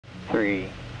3,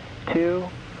 2,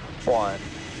 1.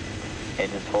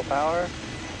 Engines full power,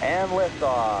 and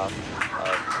liftoff of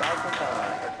South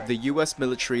Dakota. The US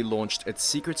military launched its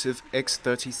secretive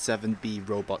X-37B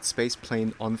robot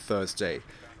spaceplane on Thursday.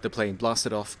 The plane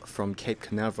blasted off from Cape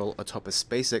Canaveral atop a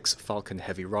SpaceX Falcon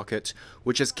Heavy rocket,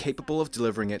 which is capable of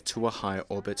delivering it to a higher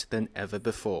orbit than ever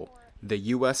before. The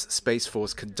US Space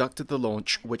Force conducted the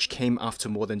launch, which came after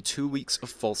more than 2 weeks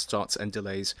of false starts and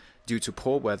delays due to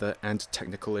poor weather and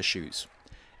technical issues.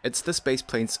 It's the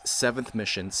spaceplane's 7th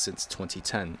mission since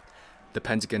 2010. The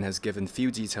Pentagon has given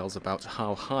few details about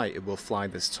how high it will fly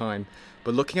this time,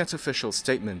 but looking at official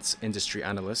statements, industry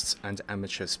analysts and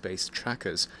amateur space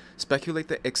trackers speculate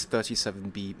the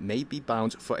X-37B may be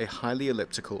bound for a highly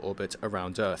elliptical orbit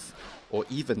around Earth, or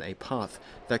even a path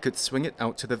that could swing it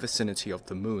out to the vicinity of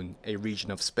the Moon, a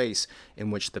region of space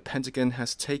in which the Pentagon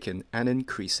has taken an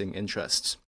increasing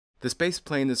interest. The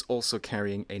spaceplane is also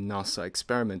carrying a NASA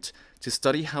experiment to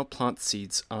study how plant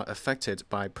seeds are affected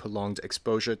by prolonged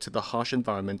exposure to the harsh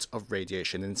environment of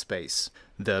radiation in space.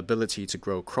 The ability to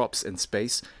grow crops in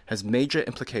space has major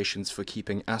implications for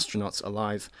keeping astronauts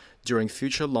alive during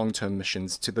future long-term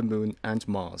missions to the Moon and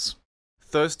Mars.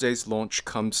 Thursday's launch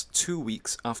comes 2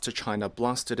 weeks after China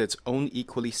blasted its own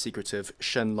equally secretive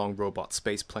Shenlong robot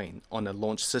spaceplane on a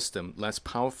launch system less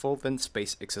powerful than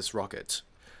SpaceX's rocket.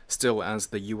 Still, as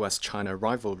the US-China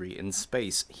rivalry in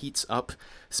space heats up,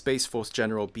 Space Force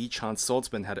General B-Chan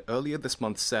Saltzman had earlier this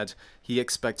month said he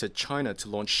expected China to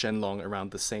launch Shenlong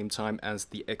around the same time as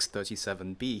the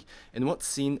X-37B in what's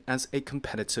seen as a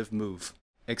competitive move.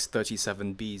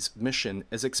 X-37B's mission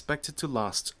is expected to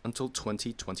last until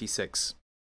 2026.